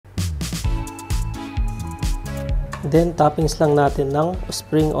Then, toppings lang natin ng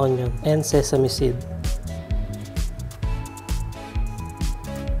spring onion and sesame seed.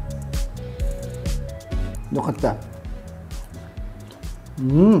 Look at that.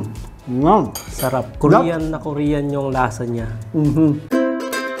 Mmm. Sarap. Korean na Korean yung lasa niya.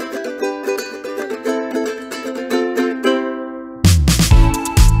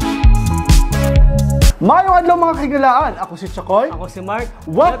 Mayong adlaw mga kagilaan! Ako si Chakoy. Ako si Mark.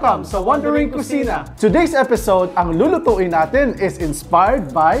 Welcome sa Wandering Kusina. Today's episode, ang lulutuin natin is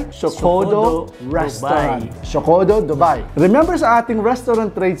inspired by Shokodo Restaurant. Shokodo, Dubai. Remember sa ating restaurant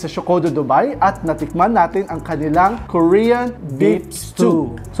trade sa Shokodo, Dubai at natikman natin ang kanilang Korean beef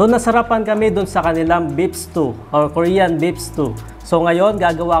stew. So nasarapan kami dun sa kanilang beef stew or Korean beef stew. So ngayon,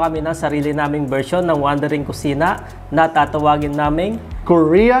 gagawa kami ng sarili naming version ng Wandering Kusina na tatawagin naming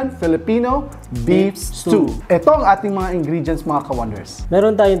Korean-Filipino beef stew. Ito ang ating mga ingredients, mga ka-wonders.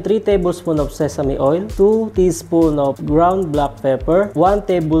 Meron tayong 3 tablespoons of sesame oil, 2 teaspoons of ground black pepper, 1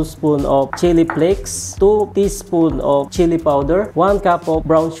 tablespoon of chili flakes, 2 teaspoons of chili powder, 1 cup of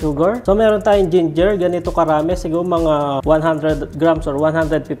brown sugar. So meron tayong ginger, ganito karami, siguro mga 100 grams or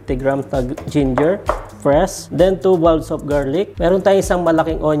 150 grams na ginger fresh. Then 2 bulbs of garlic. Meron tayong isang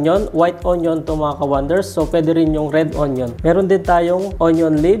malaking onion, white onion to mga ka-wonders. So pwede rin yung red onion. Meron din tayong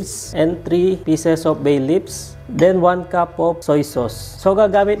onion leaves and 3 pieces of bay leaves. Then 1 cup of soy sauce. So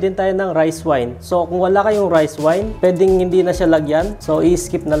gagamit din tayo ng rice wine. So kung wala kayong rice wine, pwedeng hindi na siya lagyan. So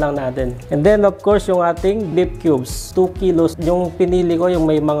i-skip na lang natin. And then of course yung ating beef cubes, 2 kilos. Yung pinili ko yung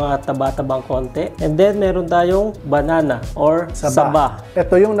may mga taba-tabang konti. And then meron tayong banana or Saba.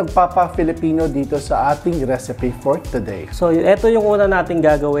 Ito yung nagpapa-Filipino dito sa ating recipe for today. So ito yung una nating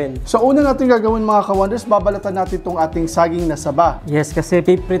gagawin. So una natin gagawin mga ka-wonders, babalatan natin itong ating saging na saba. Yes, kasi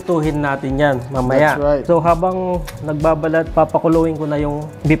piprituhin natin yan mamaya. That's right. So habang nagbabalat, papakuluin ko na yung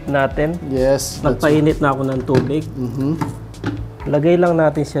beef natin. Yes. Nagpainit na ako ng tubig. Lagay lang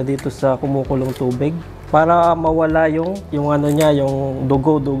natin siya dito sa kumukulong tubig para mawala yung ano niya, yung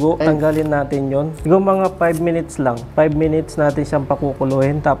dugo-dugo. Tanggalin natin yon. Siguro mga 5 minutes lang. 5 minutes natin siyang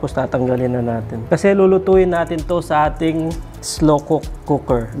pakukuluhin tapos tatanggalin na natin. Kasi lulutuin natin to sa ating slow cook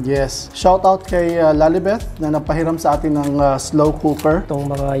cooker. Yes. Shout out kay Lalibeth na napahiram sa atin ng slow cooker. Itong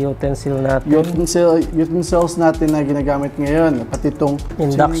mga utensil natin. Utensils natin na ginagamit ngayon. Pati itong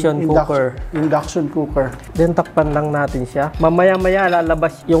induction cooker. Then takpan lang natin siya. Mamaya-maya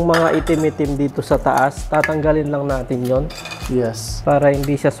lalabas yung mga itim-itim dito sa taas. Tatanggalin lang natin yon. Yes. Para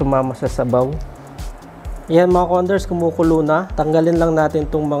hindi siya sumama sa sabaw. Yan mga ka-wonders, kumukulo na. Tanggalin lang natin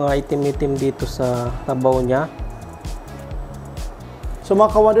itong mga itim-itim dito sa sabaw niya. So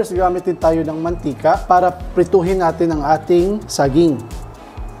mga ka-wonders, gamitin tayo ng mantika para prituhin natin ang ating saging.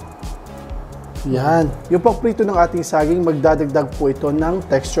 Yan. Yung pagprito ng ating saging, magdadagdag po ito ng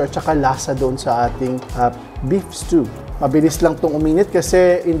texture at saka lasa doon sa ating beef stew. Mabilis lang itong uminit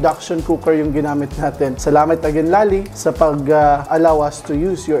kasi induction cooker yung ginamit natin. Salamat again, Lali, sa pag-allow us to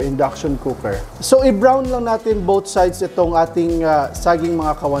use your induction cooker. So, i-brown lang natin both sides itong ating saging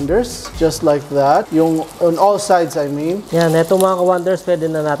mga ka-wonders. Just like that. Yung on all sides, I mean. Yan, itong mga ka-wonders, pwede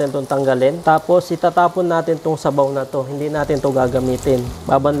na natin itong tanggalin. Tapos, itatapon natin itong sabaw na to. Hindi natin ito gagamitin.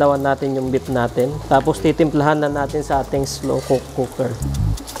 Babanlawan natin yung beef natin. Tapos, titimplahan na natin sa ating slow cook cooker.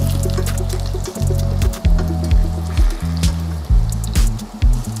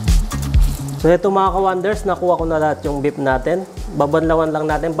 So ito mga ka-wonders, nakuha ko na lahat yung beef natin. Babanlawan lang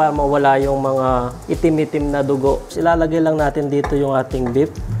natin para mawala yung mga itim-itim na dugo. Ilalagay lang natin dito yung ating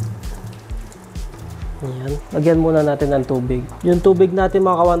beef. Ayan. Lagyan muna natin ng tubig. Yung tubig natin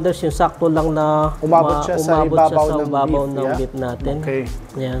mga ka-wonders, yung sakto lang na umabot siya sa ibabaw ng beef natin. Okay.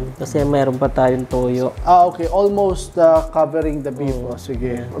 Ayan. Kasi mayroon pa tayong toyo. Okay. Almost covering the beef.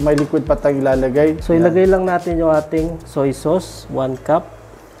 Sige. Yeah. May liquid pa tayong ilalagay. So ilagay lang natin yung ating soy sauce, 1 cup.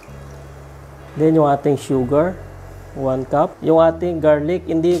 Then yung ating sugar, 1 cup. Yung ating garlic,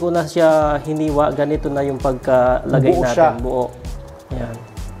 hindi ko na siya hiniwa. Ganito na yung pagkalagay natin. Buo. Ayan.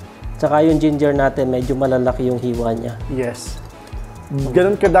 Tsaka yung ginger natin, medyo malalaki yung hiwa niya. Yes.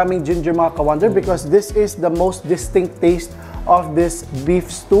 Ganun kadaming ginger mga ka-wonder because this is the most distinct taste of this beef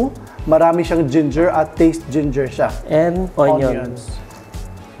stew. Marami siyang ginger at taste ginger siya. And onions.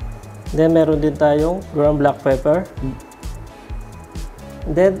 Then meron din tayong ground black pepper.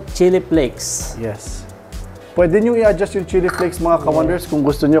 Then, chili flakes. Yes. Pwede nyo i-adjust yung chili flakes mga ka-wonders kung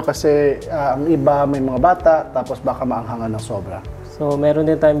gusto nyo kasi ang iba may mga bata tapos baka maanghangan ng sobra. So, meron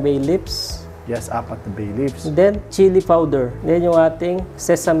din tayong bay leaves. Yes, 4 na bay leaves. Then, chili powder. Then yung ating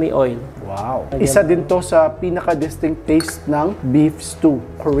sesame oil. Wow. Isa din to sa pinaka-distinct taste ng beef stew,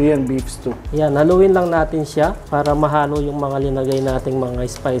 Korean beef stew. Yan, haluin lang natin siya para mahalo yung mga linagay nating mga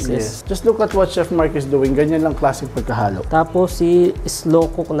spices. Yes. Just look at what Chef Mark is doing. Ganyan lang klaseng pagkahalo. Tapos, slow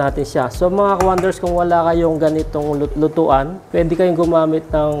cook natin siya. So, mga wonders, kung wala kayong ganitong lutuan, pwede kayong gumamit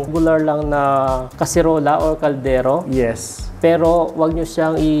ng regular lang na kasirola or kaldero. Yes. Pero wag niyo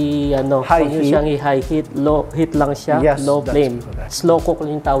siyang i-high heat, low heat lang siya, Yes, low that's flame. correct. Slow cook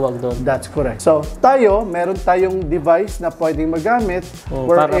yung tawag doon. That's correct. So, meron tayong device na pwedeng magamit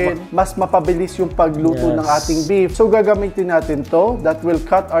wherein mas mapabilis yung pagluto ng ating beef. So, gagamitin natin to that will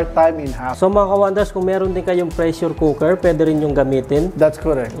cut our time in half. So mga ka-wonders, kung meron din kayong pressure cooker, pwede rin yung gamitin. That's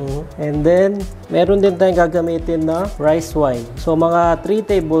correct. And then, meron din tayong gagamitin na rice wine. So mga 3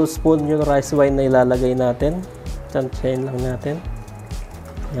 tablespoon yung rice wine na ilalagay natin. Tansyahin lang natin.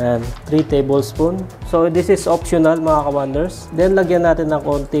 Yan, 3 tablespoon. So, this is optional mga ka-wonders. Then, lagyan natin ng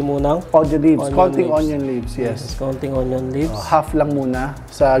konti munang onion leaves. Konting onion leaves, yes. Konting onion leaves. Half lang muna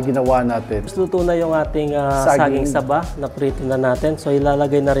sa ginawa natin. Luto na yung ating saging saba na prito na natin. So,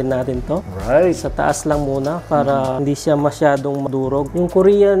 ilalagay na rin natin to. Right. Sa taas lang muna para hindi siya masyadong madurog. Yung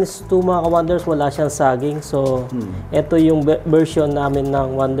Korean stew mga ka-wonders, wala siyang saging. So, ito yung version namin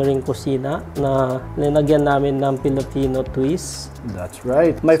ng Wandering Kusina na linagyan namin ng Filipino Twist. That's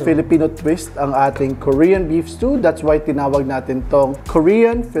right. May Filipino twist ang ating Korean beef stew. That's why tinawag natin tong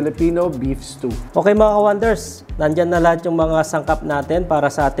Korean-Filipino beef stew. Okay mga ka-wonders, nandyan na lahat yung mga sangkap natin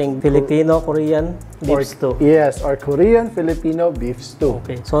para sa ating Filipino-Korean beef stew. Yes, or Korean-Filipino beef stew.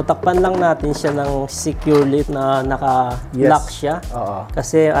 Okay. So, takpan lang natin siya ng securely na naka-lock siya.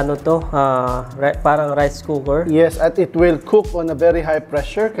 Kasi ano to, parang rice cooker. Yes, at it will cook on a very high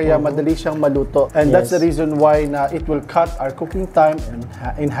pressure, kaya madali siyang maluto. And that's the reason why na it will cut our cooking time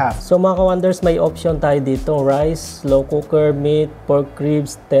in half. So mga ka-wonders, may option tayo dito. Rice, slow cooker, meat, pork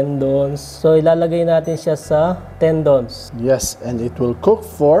ribs, tendons. So ilalagay natin siya sa tendons. Yes, and it will cook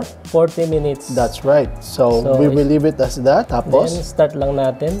for 40 minutes. That's right. So we will leave it as that. Tapos, then start lang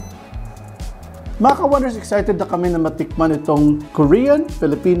natin. Mga ka-wonders, excited na kami na matikman itong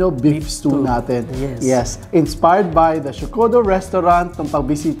Korean-Filipino beef stew natin. Yes. Inspired by the Skido restaurant, itong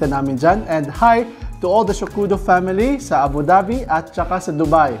pagbisita namin dyan. And hi to all the Skido family sa Abu Dhabi at saka sa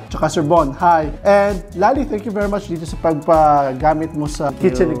Dubai. Tsaka Sir Bon, hi. And Lali, thank you very much dito sa pagpagamit mo sa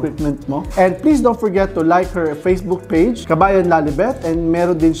kitchen equipment mo. And please don't forget to like her Facebook page, Kabayan Lalibet, and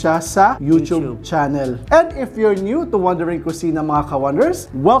meron din siya sa YouTube channel. And if you're new to Wandering Kusina mga ka-wonders,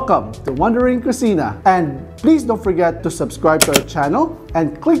 welcome to Wandering Kusina. And please don't forget to subscribe to our channel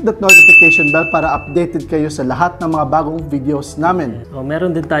and click that notification bell para updated kayo sa lahat ng mga bagong videos namin. So,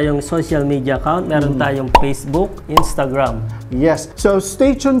 meron din tayong social media account, meron tayong Facebook, Instagram. Yes. So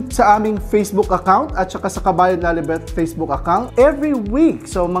stay tuned sa aming Facebook account at saka sa Kabayan Lalibet Facebook account every week.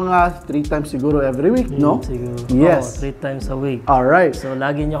 So mga 3 times siguro every week, no? Siguro. Yes. 3 times a week. Alright. So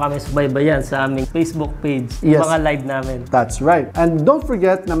lagi nyo kami subaybayan sa aming Facebook page, yung mga live namin. That's right. And don't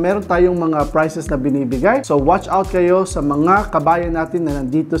forget na meron tayong mga prizes na binibigay. So watch out kayo sa mga kabayan natin na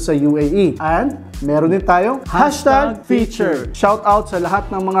nandito sa UAE. And meron din tayong hashtag feature. Shout out sa lahat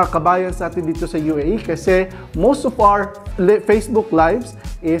ng mga kabayan sa atin dito sa UAE kasi most of our Facebook lives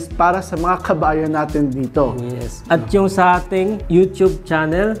is para sa mga kabayan natin dito. Yes. At yung sa ating YouTube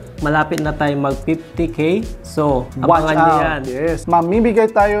channel, malapit na tayo mag 50K. So, abangan nyo yan. Yes.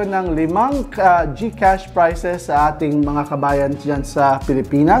 Mamimigay tayo ng 5 GCash prizes sa ating mga kabayan dyan sa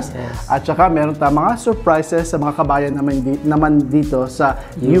Pilipinas. Yes. At saka meron tayong mga surprises sa mga kabayan naman dito sa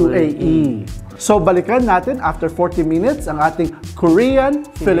UAE. So, balikan natin after 40 minutes ang ating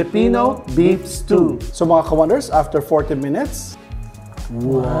Korean-Filipino beef stew. So, mga ka-wonders, after 40 minutes,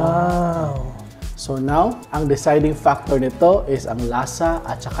 wow! So now, ang deciding factor nito is ang lasa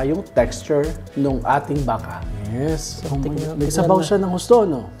at saka yung texture ng ating baka. Yes. So, nagsabaw siya ng husto,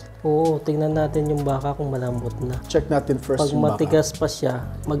 no? Oo, tingnan natin yung baka kung malambot na. Check natin first yung baka. Pag matigas pa siya,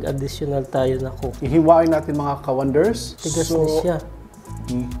 mag-additional tayo na cook. Ihiwain natin mga ka-wonders. Tigas na siya.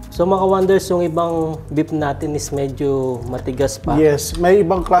 So mga ka-wonders, yung ibang beef natin is medyo matigas pa. Yes, may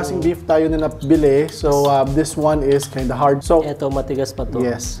ibang klaseng beef tayo na napili. So this one is kind of hard. So eto matigas pa to.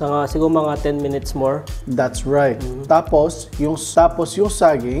 Yes. So siguro mga 10 minutes more. That's right. Tapos yung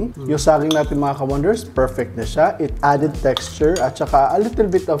saging, yung saging natin mga ka-wonders, perfect na siya. It added texture at saka a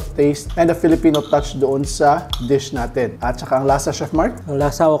little bit of taste and a Filipino touch doon sa dish natin. At saka ang lasa, Chef Mark? Ang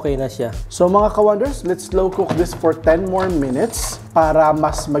lasa okay na siya. So mga ka-wonders, let's slow cook this for 10 more minutes para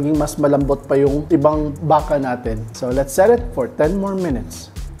maging mas malambot pa yung ibang baka natin. So let's set it for 10 more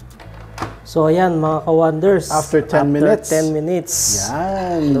minutes. So ayan mga ka-wonders. After 10 minutes. 10 minutes.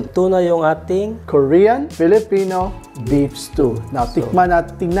 Yan. Luto na yung ating Korean-Filipino beef stew. Now,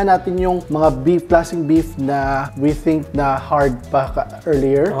 tingnan natin yung mga klaseng beef na we think na hard pa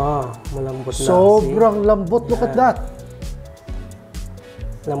earlier. Malambot na. Sobrang lambot. Look at that.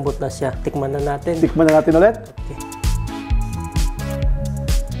 Lambot na siya. Tikman na natin. Tikman na natin ulit. Okay.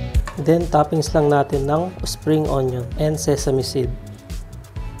 Then, toppings lang natin ng spring onion and sesame seed.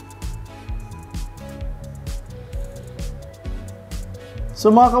 So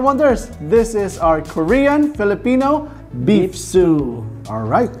mga ka-wonders, this is our Korean-Filipino beef stew.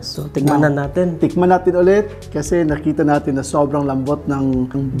 Alright. So, tikman na natin. Tikman natin ulit kasi nakita natin na sobrang lambot ng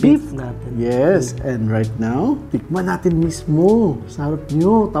beef natin. Yes. And right now, tikman natin mismo. Sarap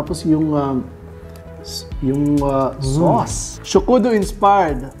nyo. Tapos yung sauce. Shukudo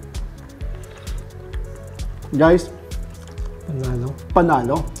inspired. Guys,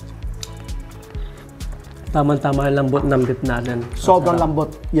 panalo. Tama-tama yung lambot ng beef natin. Sobrang lambot.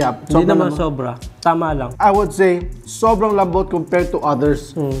 Yeah. Hindi naman sobra. Tama lang. I would say, sobrang lambot compared to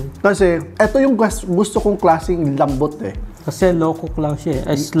others. Kasi, ito yung gusto kong klaseng lambot eh. Kasi low cook lang siya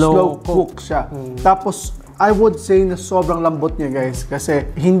eh. Slow cook siya. Tapos, I would say na sobrang lambot niya guys.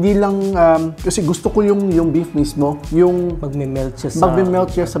 Kasi, hindi lang, kasi gusto ko yung beef mismo. Yung magme-melt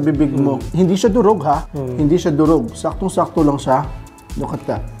siya sa bibig mo. Hindi siya durog ha. Hindi siya durog. Saktong-sakto lang siya. Look at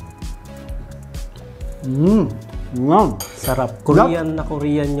that. Sarap. Korean na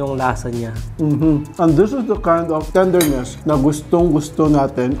Korean yung lasa niya. And this is the kind of tenderness na gustong-gusto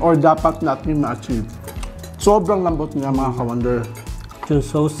natin or dapat natin ma-achieve. Sobrang lambot niya mga ka-wonder. Yung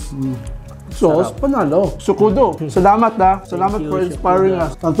sauce. Sauce, panalo. Shukudo, salamat ha. Salamat for inspiring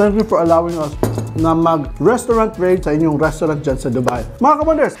us. And thank you for allowing us na mag-restaurant raid sa inyong restaurant dyan sa Dubai. Mga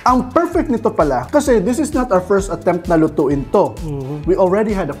ka-wonders, ang perfect nito pala, kasi this is not our first attempt na lutuin to. We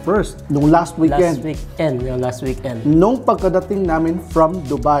already had a first nung last weekend. Last weekend. Nung pagkadating namin from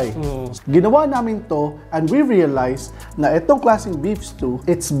Dubai. Ginawa namin to and we realized na itong klaseng beef stew,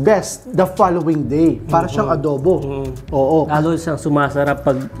 it's best the following day. Para siyang adobo. Oo. Lalo siyang sumasarap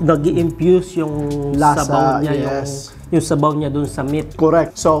pag nag-i-infuse yung lasa, sabaw niya, yes. yung sabaw niya dun sa meat.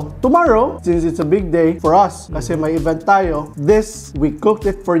 Correct. So, tomorrow, since it's a big day for us, kasi may event tayo, we cooked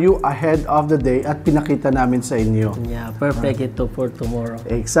it for you ahead of the day at pinakita namin sa inyo. Yeah, perfect ito for tomorrow.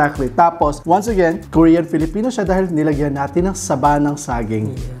 Exactly. Tapos, once again, Korean-Filipino siya dahil nilagyan natin ng saba ng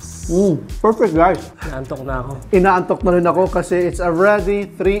saging. Yes. Perfect, guys. Inaantok na ako. Inaantok na rin ako kasi it's already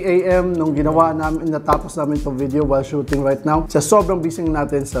 3 a.m. nung ginawa namin, natapos namin itong video while shooting right now. Sa sobrang busy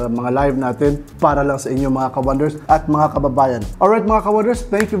natin sa mga live natin para lang sa inyo mga ka-wonders at mga kababayan. Alright mga ka-wonders,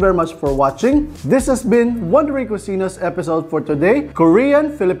 thank you very much for watching. This has been Wondering Kusina's episode for today,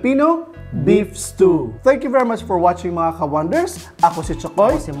 Korean-Filipino Beef Stew. Thank you very much for watching mga ka-wonders. Ako si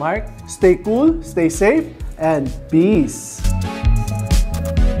Chakoy. Ako si Mark. Stay cool, stay safe, and peace.